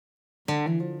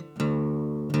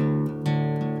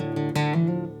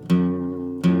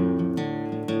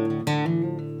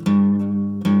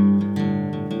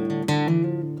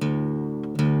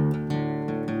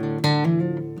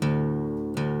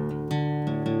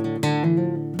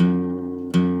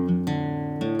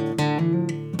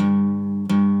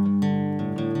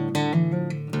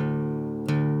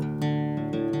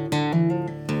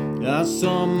I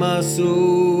saw my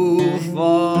soul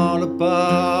fall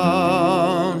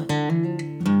apart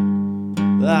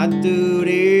like dirt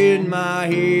in my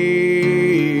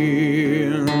hands.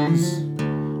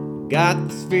 Got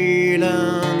this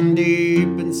feeling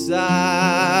deep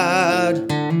inside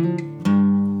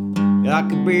I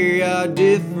could be a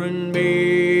different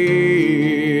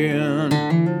man.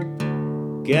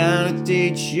 Can I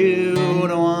teach you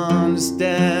to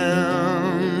understand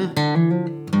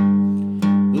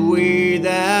the way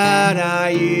that I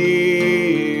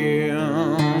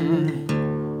am?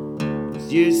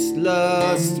 It's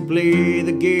useless to play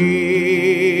the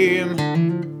game.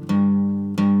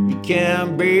 You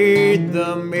can't beat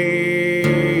the man.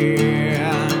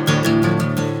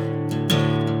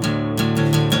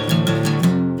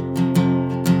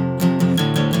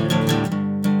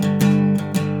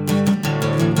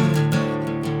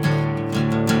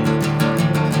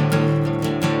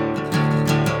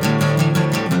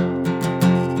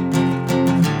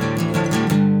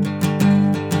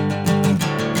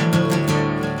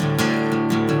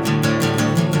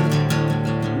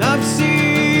 I've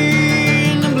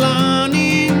seen the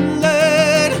blinding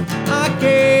light. I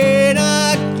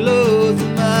cannot close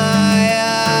my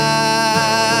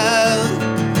eyes.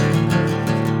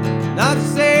 I've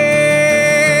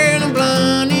seen the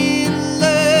blinding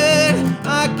light.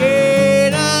 I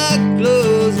cannot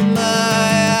close my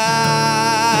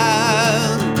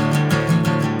eyes.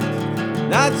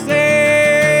 I've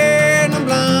seen the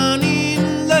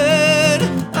blinding light.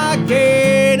 I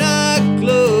cannot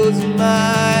close my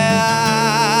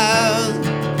eyes.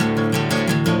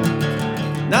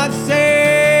 Not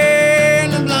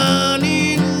saying the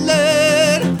blinding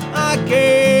light. I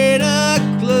cannot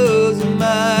close my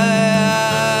eyes.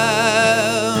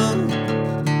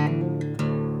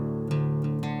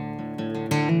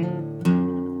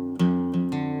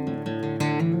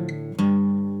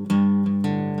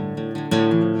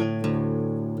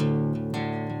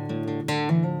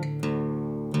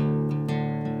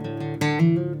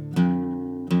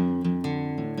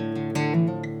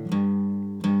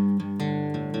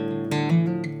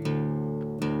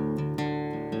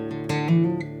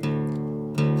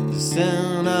 The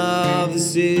sound of the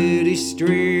city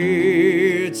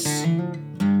streets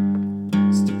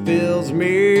still fills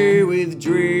me with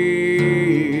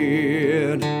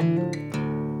dread.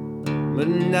 But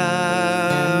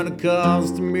night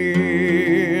calls to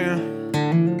me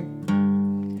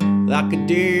like a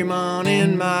demon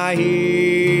in my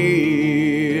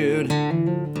head.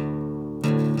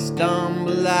 I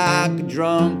stumble like a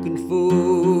drunken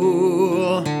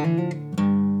fool,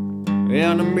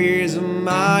 enemies of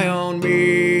my own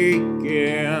making.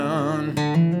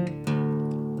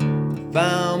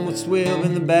 Found what's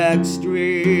in the back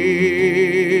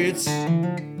streets,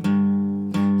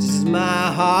 just as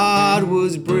my heart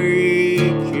was breaking.